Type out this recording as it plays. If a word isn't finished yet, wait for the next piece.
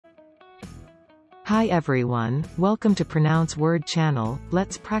Hi everyone, welcome to Pronounce Word channel.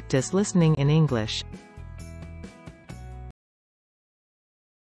 Let's practice listening in English.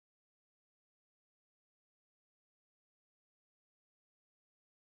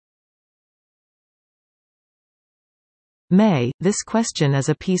 May, this question is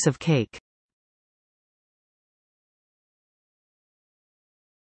a piece of cake.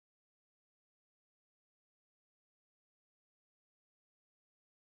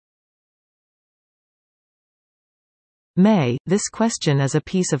 May, this question is a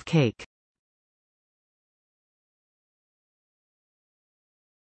piece of cake.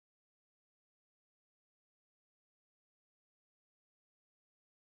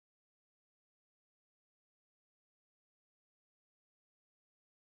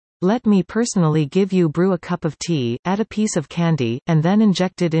 Let me personally give you brew a cup of tea, add a piece of candy, and then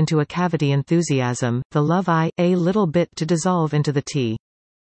inject it into a cavity enthusiasm, the love I, a little bit to dissolve into the tea.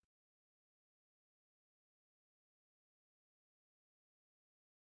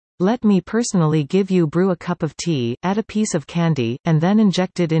 Let me personally give you brew a cup of tea, add a piece of candy, and then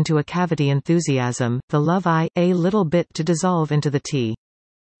inject it into a cavity enthusiasm, the love I, a little bit to dissolve into the tea.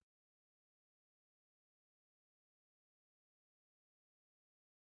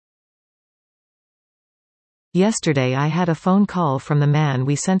 Yesterday I had a phone call from the man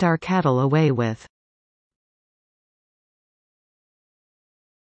we sent our cattle away with.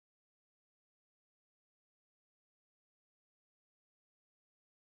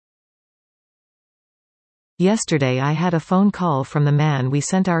 Yesterday I had a phone call from the man we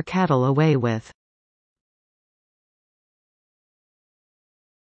sent our cattle away with.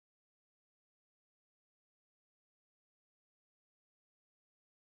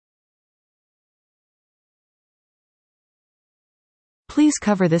 Please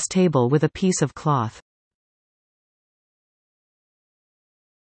cover this table with a piece of cloth.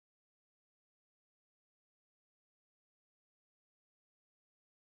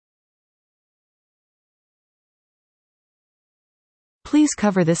 Please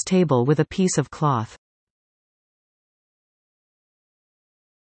cover this table with a piece of cloth.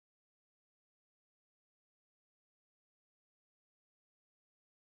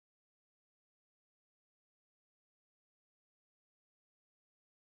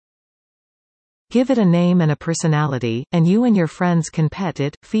 Give it a name and a personality, and you and your friends can pet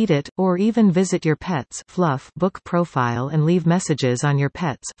it, feed it, or even visit your pet's fluff book profile and leave messages on your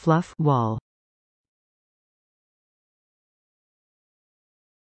pet's fluff wall.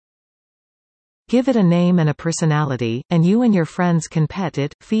 Give it a name and a personality, and you and your friends can pet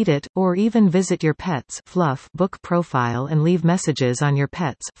it, feed it, or even visit your pet's fluff book profile and leave messages on your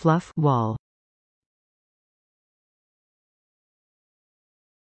pet's fluff wall.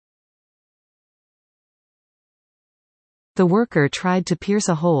 The worker tried to pierce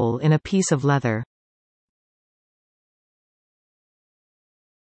a hole in a piece of leather.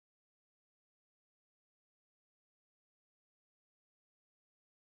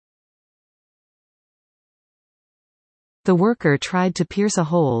 The worker tried to pierce a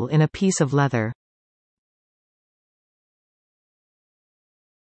hole in a piece of leather.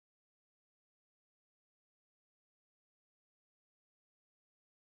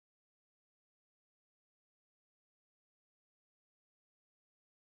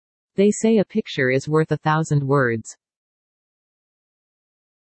 They say a picture is worth 1,000 words.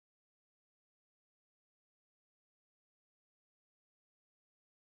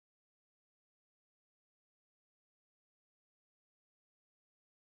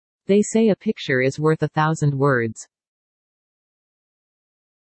 They say a picture is worth 1,000 words.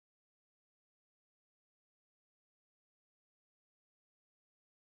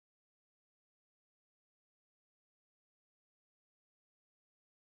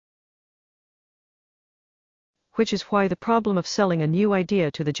 Which is why the problem of selling a new idea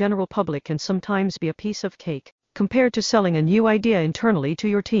to the general public can sometimes be a piece of cake, compared to selling a new idea internally to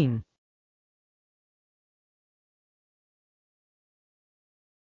your team.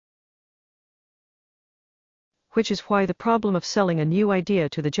 Which is why the problem of selling a new idea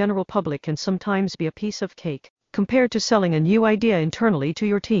to the general public can sometimes be a piece of cake, compared to selling a new idea internally to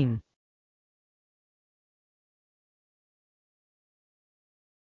your team.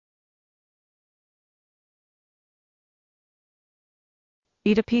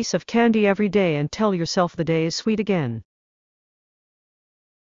 Eat a piece of candy every day and tell yourself the day is sweet again.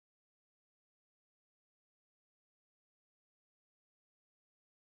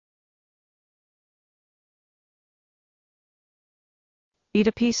 Eat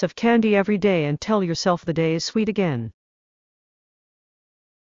a piece of candy every day and tell yourself the day is sweet again.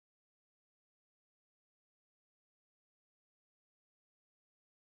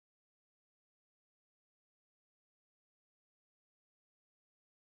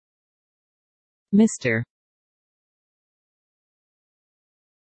 Mr.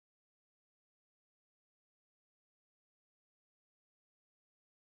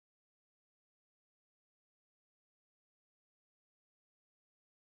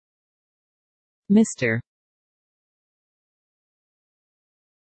 Mr.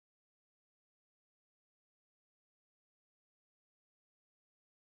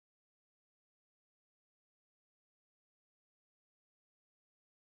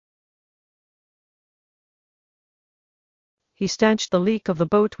 He stanched the leak of the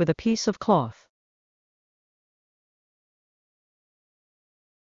boat with a piece of cloth.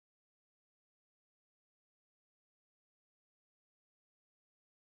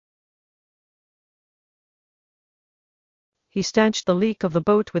 He stanched the leak of the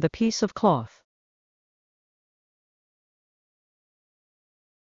boat with a piece of cloth.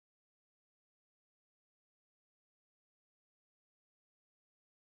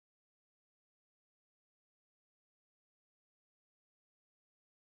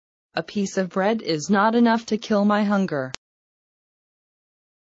 A piece of bread is not enough to kill my hunger.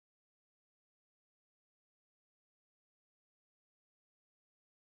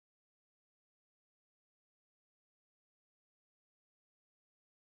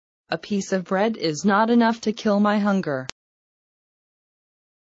 A piece of bread is not enough to kill my hunger.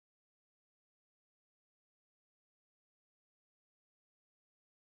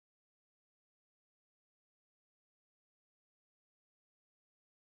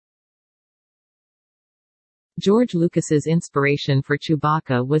 George Lucas's inspiration for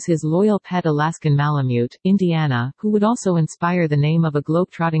Chewbacca was his loyal pet Alaskan Malamute, Indiana, who would also inspire the name of a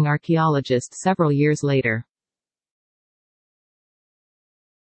globetrotting archaeologist several years later.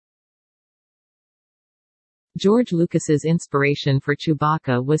 George Lucas's inspiration for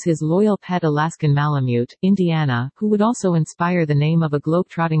Chewbacca was his loyal pet Alaskan Malamute, Indiana, who would also inspire the name of a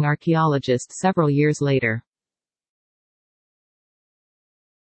globetrotting archaeologist several years later.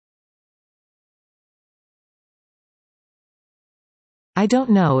 I don't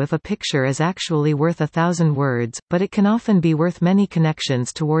know if a picture is actually worth 1,000 words, but it can often be worth many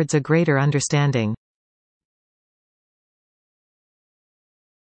connections towards a greater understanding.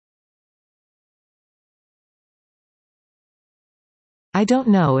 I don't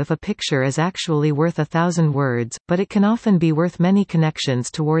know if a picture is actually worth 1,000 words, but it can often be worth many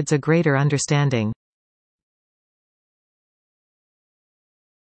connections towards a greater understanding.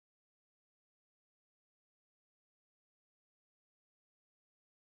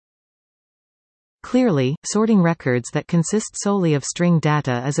 Clearly, sorting records that consist solely of string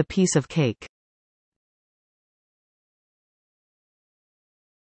data is a piece of cake.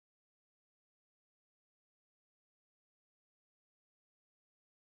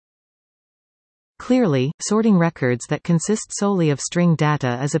 Clearly, sorting records that consist solely of string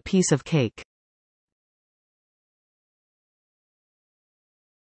data is a piece of cake.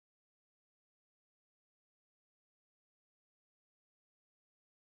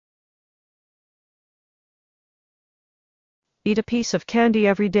 Eat a piece of candy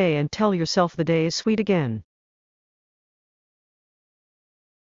every day and tell yourself the day is sweet again.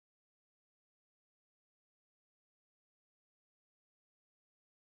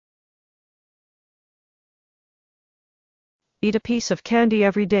 Eat a piece of candy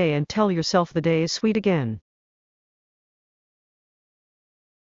every day and tell yourself the day is sweet again.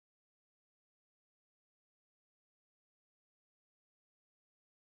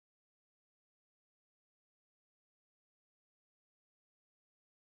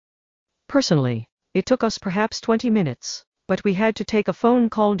 Personally, it took us perhaps 20 minutes, but we had to take a phone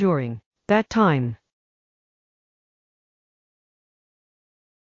call during that time.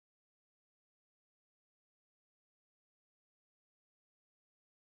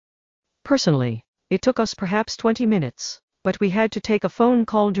 Personally, it took us perhaps 20 minutes, but we had to take a phone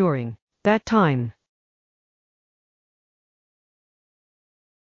call during that time.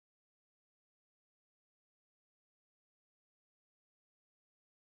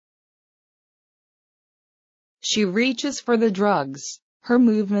 She reaches for the drugs, her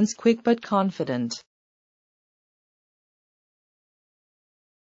movements quick but confident.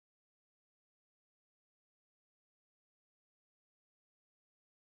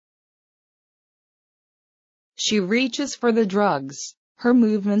 She reaches for the drugs, her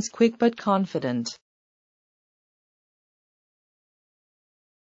movements quick but confident.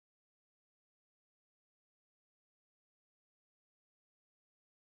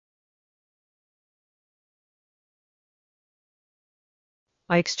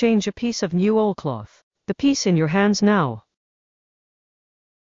 I exchange a piece of new old cloth. The piece in your hands now.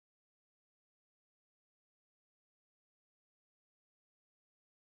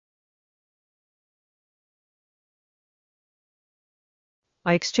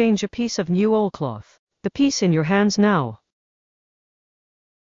 I exchange a piece of new oilcloth. The piece in your hands now.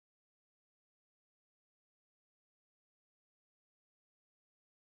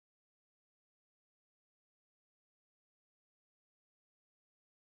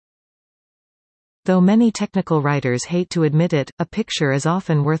 Though many technical writers hate to admit it, a picture is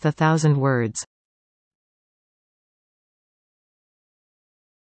often worth 1,000 words.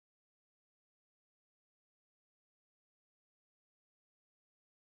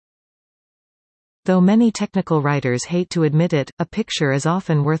 Though many technical writers hate to admit it, a picture is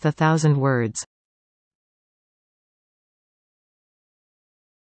often worth 1,000 words.